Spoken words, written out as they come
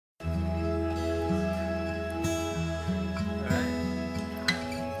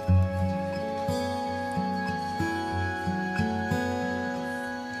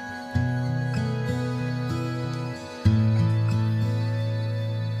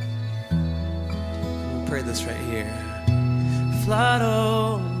pray this right here. Flood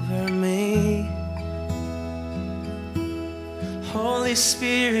over me. Holy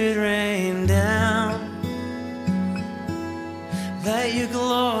Spirit, rain down. Let your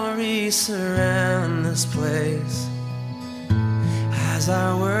glory surround this place as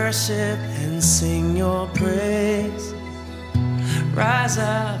I worship and sing your praise. Rise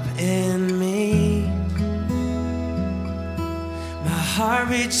up in me. My heart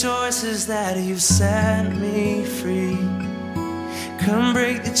rejoices that you've set me free. Come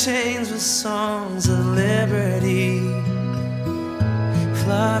break the chains with songs of liberty.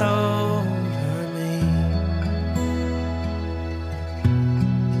 Flood over me.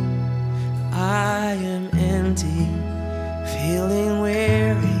 I am empty, feeling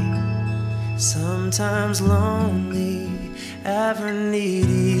weary, sometimes lonely, ever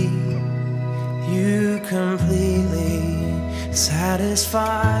needy. You completely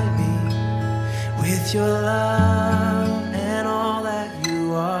satisfy me with your love and all that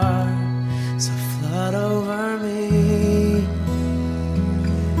you are. So flood over me.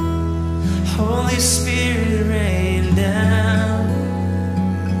 Holy Spirit, rain down.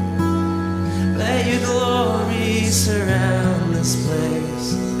 Let your glory surround this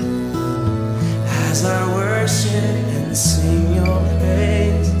place as I worship and sing your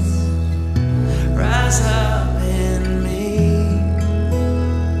praise. Rise up in me.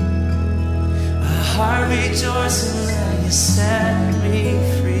 My heart rejoicing that you set me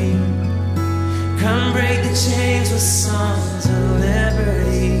free. Come break the chains with songs of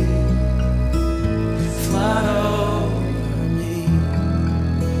liberty. Flood over me.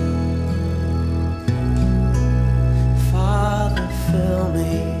 Father, fill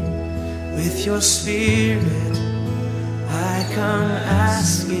me with your Spirit. I come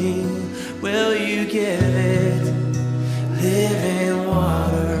asking, will you give it? Living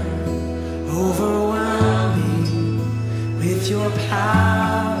water, overwhelm me with your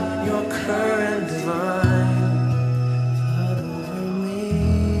power, your current divine. Flood over me.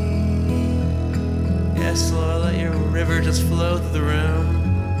 Yes, Lord, let your river just flow through the room.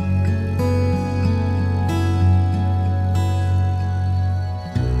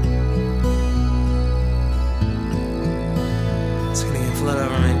 Flood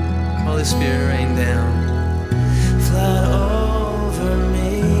over me. Holy Spirit, rain down. Flood over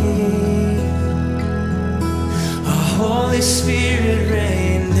me. Oh, Holy Spirit,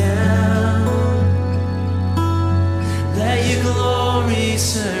 rain down. Let your glory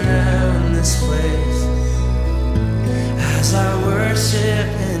surround this place as I worship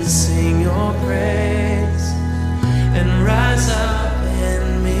and sing your praise. And rise up in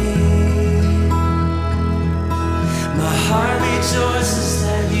me. My heart rejoices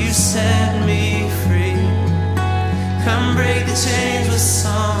that you set me free. Come break the chains with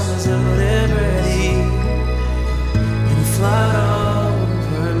songs of liberty. And flood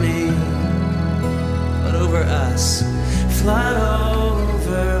over me. Flood over us. Flood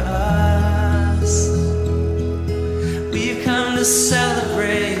over us. We've come to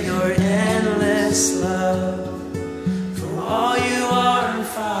celebrate your endless love. For all you are and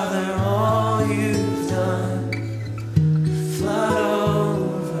Father, all you've done. Flood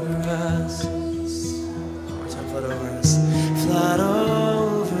over us. One more time, flood over us. Flood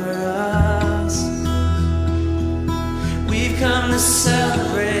over us. We've come to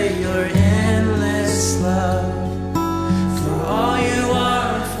celebrate your endless love. For all you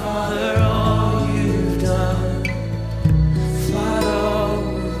are, Father, all you've done. Flood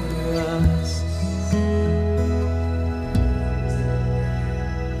over us.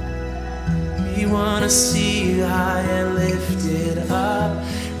 We want to see you high and lifted up,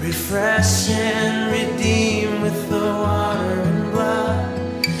 refresh and redeem with the water and blood.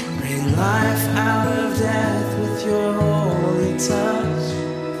 Bring life out of death with your holy touch,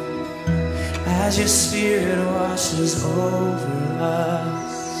 as your Spirit washes over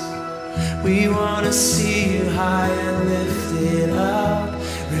us. We want to see you high and lifted up,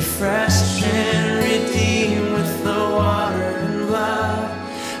 refresh and redeem with the water and blood.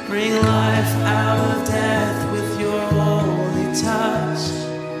 Bring life out of death with your holy touch,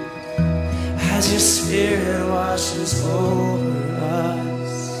 as your Spirit washes over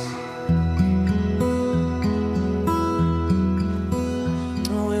us.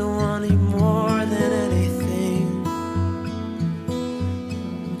 Oh, we want you more than anything. We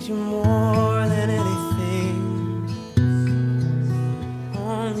want you more than anything.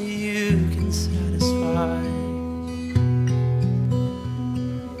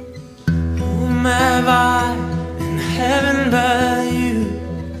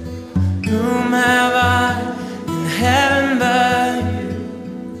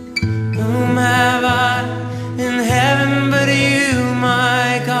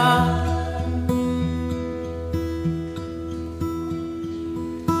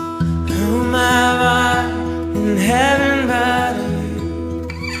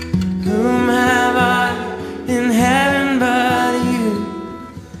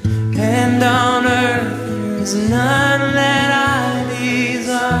 none that I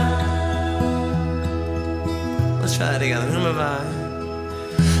desire. Let's try that together. Whom have I?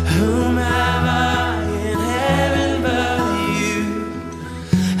 Whom have I in heaven but you?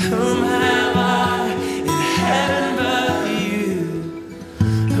 Whom have I in heaven but you?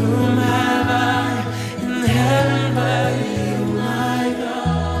 Whom have I in heaven but you, my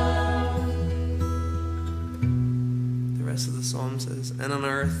God? The rest of the psalm says, and on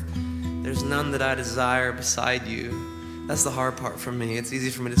earth there's none that I desire beside you. That's the hard part for me. It's easy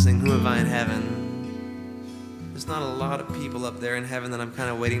for me to sing, who have I in heaven? There's not a lot of people up there in heaven that I'm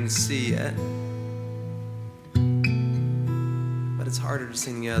kind of waiting to see yet. But it's harder to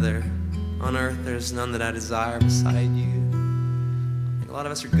sing the other. On earth there's none that I desire beside you. A lot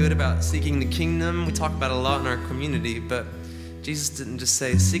of us are good about seeking the kingdom. We talk about it a lot in our community, but Jesus didn't just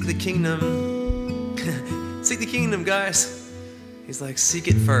say, seek the kingdom. Seek the kingdom, guys. He's like, seek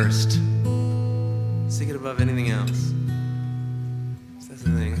it first. Seek it above anything else. So that's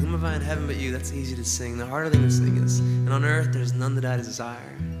the thing. Whom have I in heaven but you? That's easy to sing. The harder thing to sing is, and on earth there's none that I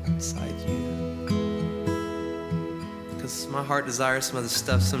desire beside you. Because my heart desires some other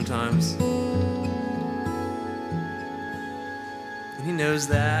stuff sometimes. And he knows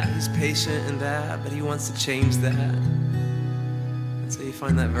that. He's patient in that, but he wants to change that. And so you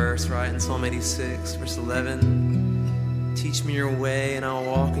find that verse, right, in Psalm 86, verse 11. Teach me your way and I'll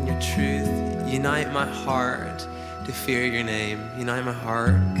walk in your truth. Unite my heart to fear your name. Unite my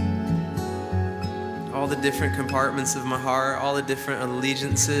heart. All the different compartments of my heart, all the different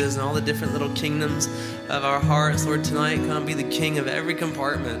allegiances and all the different little kingdoms of our hearts. Lord, tonight come be the king of every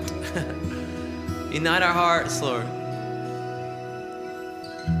compartment. Unite our hearts, Lord.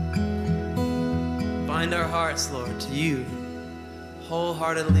 Bind our hearts, Lord, to you,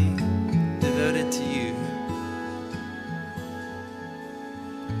 wholeheartedly devoted to you.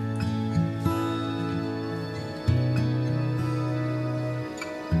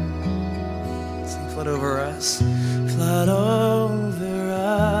 Sing, flood over us, flood over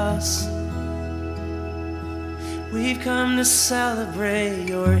us. We've come to celebrate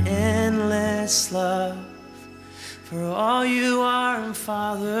your endless love. For all you are and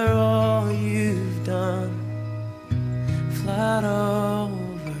Father, all you've done, flood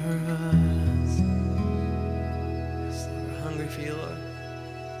over us. Yes, Lord, we're hungry for you, Lord.